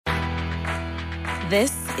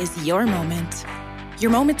This is your moment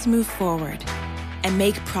to move forward and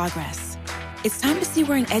make progress. It's time to see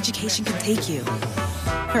where an education can take you.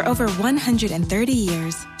 For over 130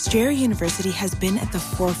 years, Strayer University has been at the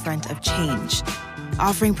forefront of change,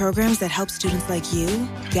 offering programs that help students like you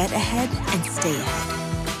get ahead and stay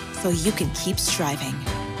ahead, so you can keep striving.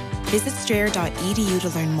 Visit strayer.edu to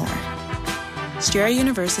learn more. Strayer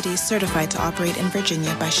University is certified to operate in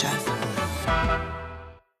Virginia by Chev.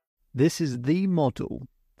 This is the model,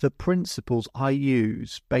 the principles I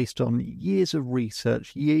use based on years of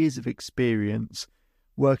research, years of experience,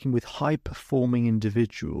 working with high-performing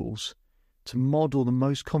individuals to model the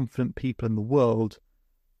most confident people in the world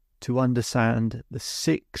to understand the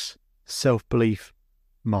 6 self-belief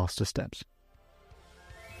master steps.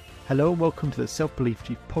 Hello and welcome to the Self-Belief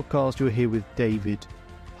Chief podcast. You're here with David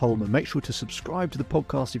Holman. Make sure to subscribe to the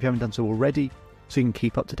podcast if you haven't done so already so you can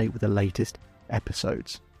keep up to date with the latest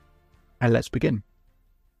episodes. And let's begin.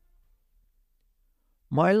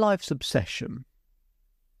 My life's obsession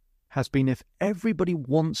has been, if everybody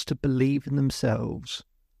wants to believe in themselves,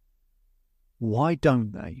 why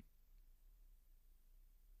don't they?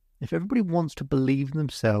 If everybody wants to believe in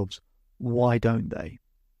themselves, why don't they?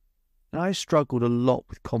 And I struggled a lot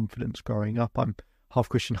with confidence growing up. I'm half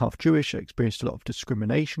Christian, half Jewish. I experienced a lot of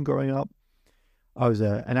discrimination growing up. I was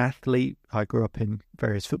an athlete. I grew up in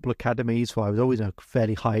various football academies, so I was always in a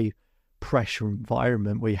fairly high pressure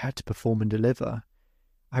environment where you had to perform and deliver.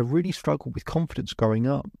 I really struggled with confidence growing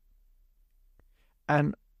up.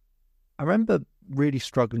 And I remember really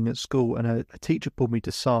struggling at school, and a teacher pulled me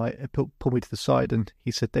to the side and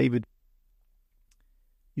he said, "David,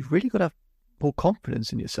 you've really got to have more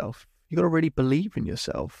confidence in yourself. You've got to really believe in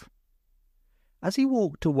yourself." As he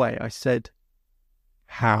walked away, I said,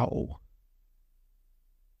 "How?"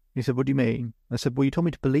 He said, "What do you mean?" I said, "Well, you told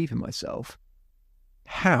me to believe in myself.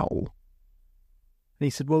 How?" And he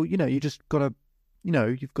said, "Well, you just got to,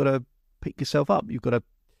 you've got to pick yourself up. You've got to,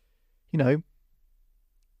 And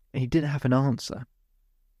he didn't have an answer.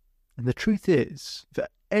 And the truth is, if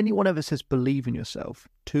anyone ever says believe in yourself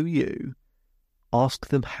to you, ask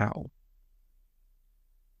them how.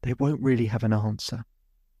 They won't really have an answer.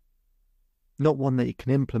 Not one that you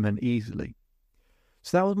can implement easily.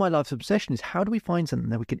 So that was my life's obsession, is how do we find something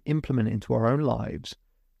that we can implement into our own lives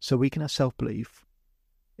so we can have self-belief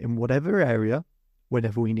in whatever area,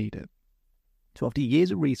 whenever we need it. So after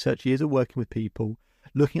years of research, years of working with people,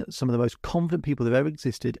 looking at some of the most confident people that have ever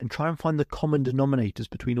existed and try and find the common denominators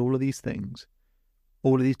between all of these things,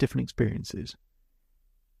 all of these different experiences,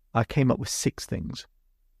 I came up with 6 things,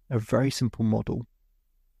 a very simple model.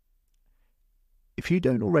 If you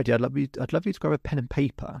don't already, I'd love you to grab a pen and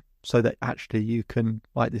paper so that actually you can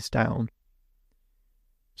write this down.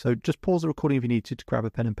 So just pause the recording if you need to grab a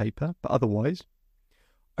pen and paper, but otherwise,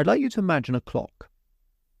 I'd like you to imagine a clock.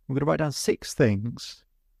 We're going to write down 6 things,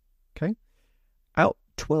 okay? At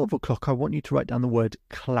 12 o'clock, I want you to write down the word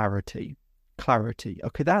clarity. Clarity.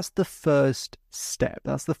 Okay, that's the first step.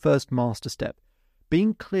 That's the first master step.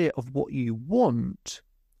 Being clear of what you want,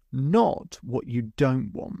 not what you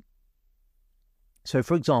don't want. So,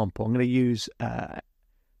 for example, I'm going to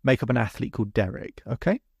make up an athlete called Derek,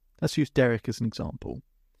 okay? Let's use Derek as an example.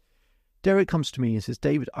 Derek comes to me and says,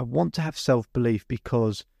 "David, I want to have self-belief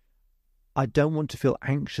because I don't want to feel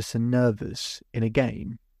anxious and nervous in a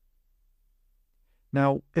game."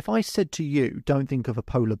 Now, if I said to you, don't think of a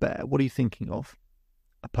polar bear, what are you thinking of?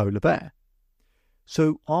 A polar bear.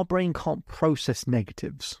 So our brain can't process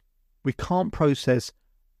negatives. We can't process,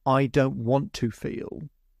 I don't want to feel.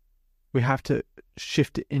 We have to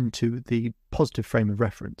shift it into the positive frame of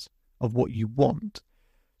reference of what you want.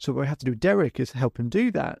 So what we have to do with Derek is help him do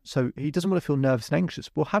that. So he doesn't want to feel nervous and anxious.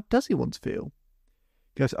 Well, how does he want to feel?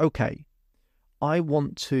 He goes, okay, I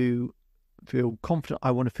want to feel confident. I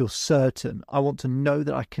want to feel certain. I want to know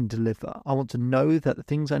that I can deliver. I want to know that the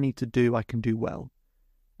things I need to do, I can do well.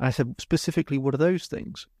 And I said, specifically, what are those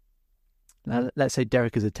things? Now, let's say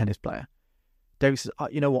Derek is a tennis player. Derek says,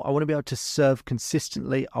 you know what, I want to be able to serve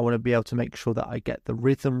consistently. I want to be able to make sure that I get the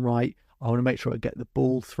rhythm right. I want to make sure I get the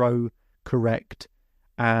ball throw correct.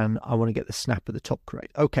 And I want to get the snap at the top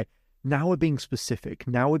correct. Okay, now we're being specific.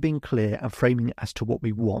 Now we're being clear and framing it as to what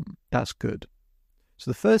we want. That's good.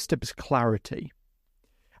 So the first step is clarity.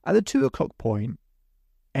 At the 2 o'clock point,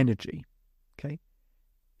 energy. Okay,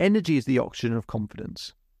 energy is the oxygen of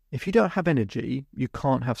confidence. If you don't have energy, you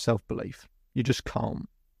can't have self-belief. You just can't.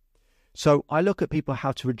 So I look at people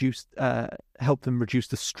how to help them reduce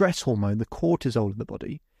the stress hormone, the cortisol in the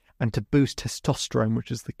body, and to boost testosterone,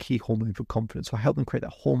 which is the key hormone for confidence. So I help them create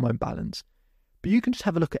that hormone balance. But you can just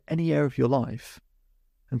have a look at any area of your life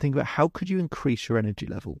and think about how could you increase your energy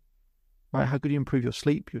level? right? How could you improve your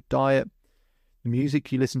sleep, your diet, the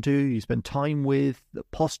music you listen to, you spend time with, the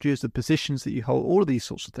postures, the positions that you hold, all of these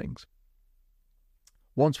sorts of things.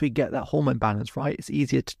 Once we get that hormone balance right, it's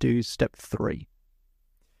easier to do step 3.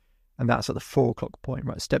 And that's at the 4 o'clock point,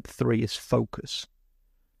 right? Step 3 is focus.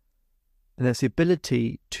 And that's the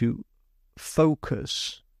ability to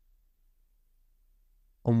focus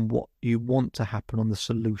on what you want to happen, on the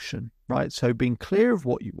solution, right? So being clear of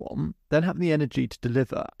what you want, then having the energy to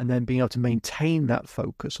deliver, and then being able to maintain that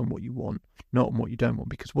focus on what you want, not on what you don't want,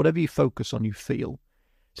 because whatever you focus on, you feel.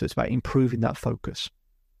 So it's about improving that focus.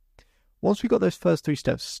 Once we've got those first 3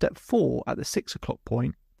 steps, step 4 at the 6 o'clock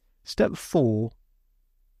point, step 4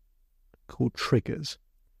 called triggers.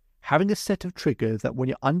 Having a set of triggers that when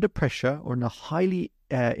you're under pressure or in a highly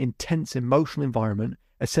intense emotional environment,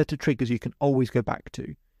 a set of triggers you can always go back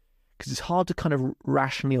to. Because it's hard to kind of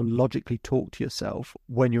rationally or logically talk to yourself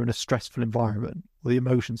when you're in a stressful environment or the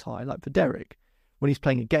emotion's high. Like for Derek, when he's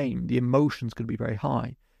playing a game, the emotion's going to be very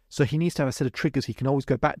high. So he needs to have a set of triggers he can always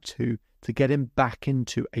go back to get him back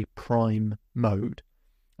into a prime mode.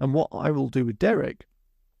 And what I will do with Derek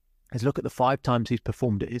is look at the 5 times he's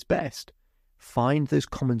performed at his best. Find those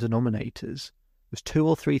common denominators. There's 2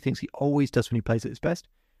 or 3 things he always does when he plays at his best,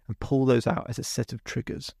 and pull those out as a set of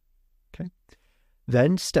triggers. Okay.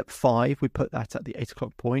 Then step 5, we put that at the 8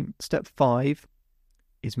 o'clock point. Step 5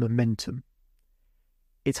 is momentum.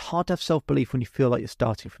 It's hard to have self-belief when you feel like you're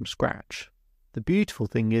starting from scratch. The beautiful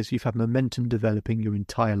thing is you've had momentum developing your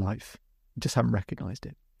entire life. You just haven't recognized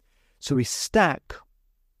it. So we stack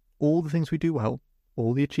all the things we do well,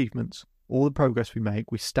 all the achievements, all the progress we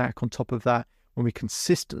make, we stack on top of that when we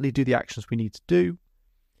consistently do the actions we need to do,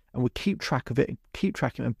 and we keep track of it, keep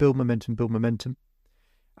tracking it, and build momentum.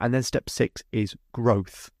 And then step 6 is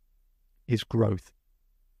growth. If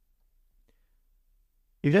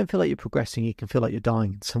you don't feel like you're progressing, you can feel like you're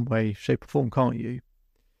dying in some way, shape or form, can't you?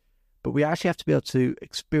 But we actually have to be able to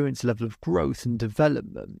experience a level of growth and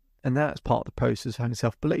development, and that's part of the process of having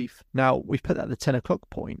self-belief. Now, we've put that at the 10 o'clock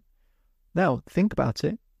point. Now, think about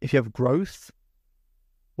it. If you have growth,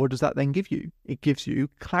 what does that then give you? It gives you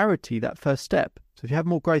clarity, that first step. So if you have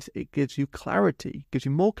more growth, it gives you clarity, gives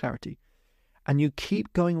you more clarity. And you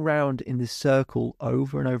keep going round in this circle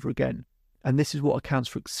over and over again. And this is what accounts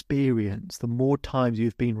for experience, the more times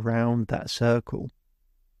you've been round that circle.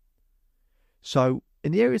 So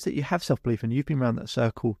in the areas that you have self-belief and you've been around that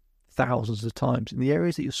circle thousands of times, in the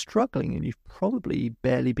areas that you're struggling and you've probably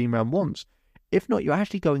barely been around once, if not, you're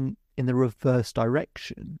actually going in the reverse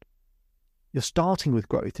direction. You're starting with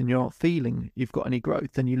growth and you're not feeling you've got any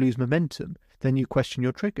growth, then you lose momentum, then you question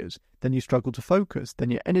your triggers, then you struggle to focus,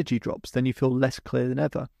 then your energy drops, then you feel less clear than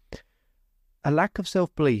ever. A lack of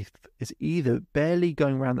self-belief is either barely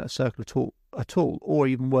going around that circle at all, or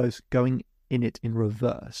even worse, going in it in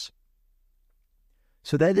reverse.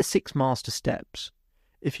 So they're the 6 master steps.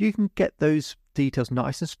 If you can get those details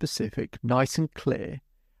nice and specific, nice and clear,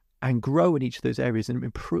 and grow in each of those areas and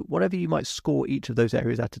improve, whatever you might score each of those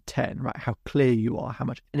areas out of 10, right? How clear you are, how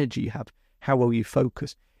much energy you have, how well you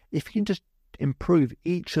focus. If you can just improve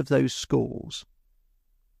each of those scores,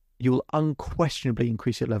 you will unquestionably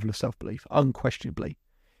increase your level of self-belief. Unquestionably.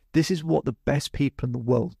 This is what the best people in the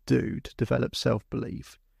world do to develop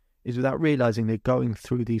self-belief, is without realizing they're going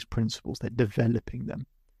through these principles, they're developing them.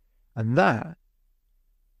 And that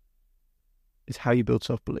is how you build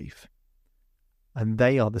self-belief. And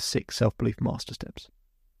they are the 6 self-belief master steps.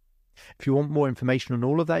 If you want more information on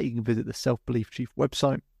all of that, you can visit the Self-Belief Chief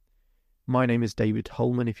website. My name is David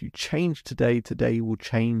Holman. If you change today, today will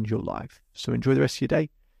change your life. So enjoy the rest of your day.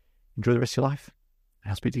 Enjoy the rest of your life.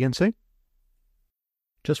 I'll speak to you again soon.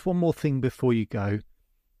 Just one more thing before you go.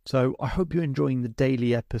 So I hope you're enjoying the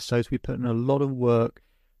daily episodes. We put in a lot of work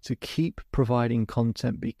to keep providing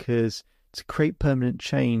content, because to create permanent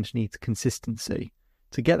change needs consistency.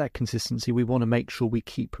 To get that consistency, we want to make sure we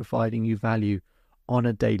keep providing you value on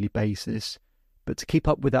a daily basis. But to keep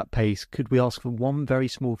up with that pace, could we ask for one very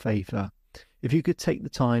small favour? If you could take the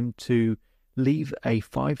time to leave a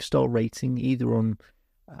 5-star rating either on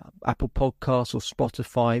Apple Podcasts or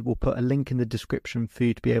Spotify. We'll put a link in the description for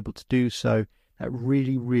you to be able to do so. That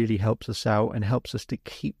really, really helps us out and helps us to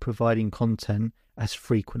keep providing content as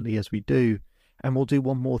frequently as we do. And we'll do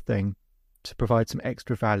one more thing to provide some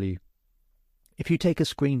extra value. If you take a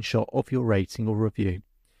screenshot of your rating or review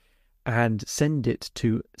and send it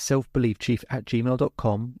to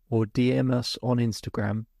selfbeliefchief@gmail.com or DM us on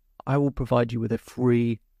Instagram, I will provide you with a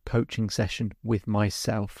free coaching session with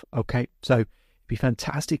myself. Okay, so it'd be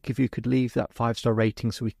fantastic if you could leave that 5-star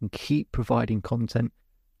rating so we can keep providing content.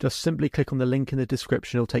 Just simply click on the link in the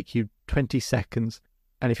description. It'll take you 20 seconds.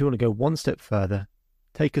 And if you want to go one step further,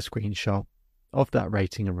 take a screenshot of that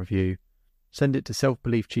rating and review, send it to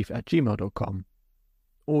selfbeliefchief@gmail.com,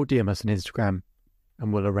 or DM us on Instagram,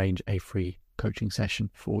 and we'll arrange a free coaching session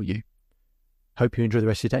for you. Hope you enjoy the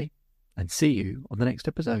rest of your day, and see you on the next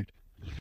episode.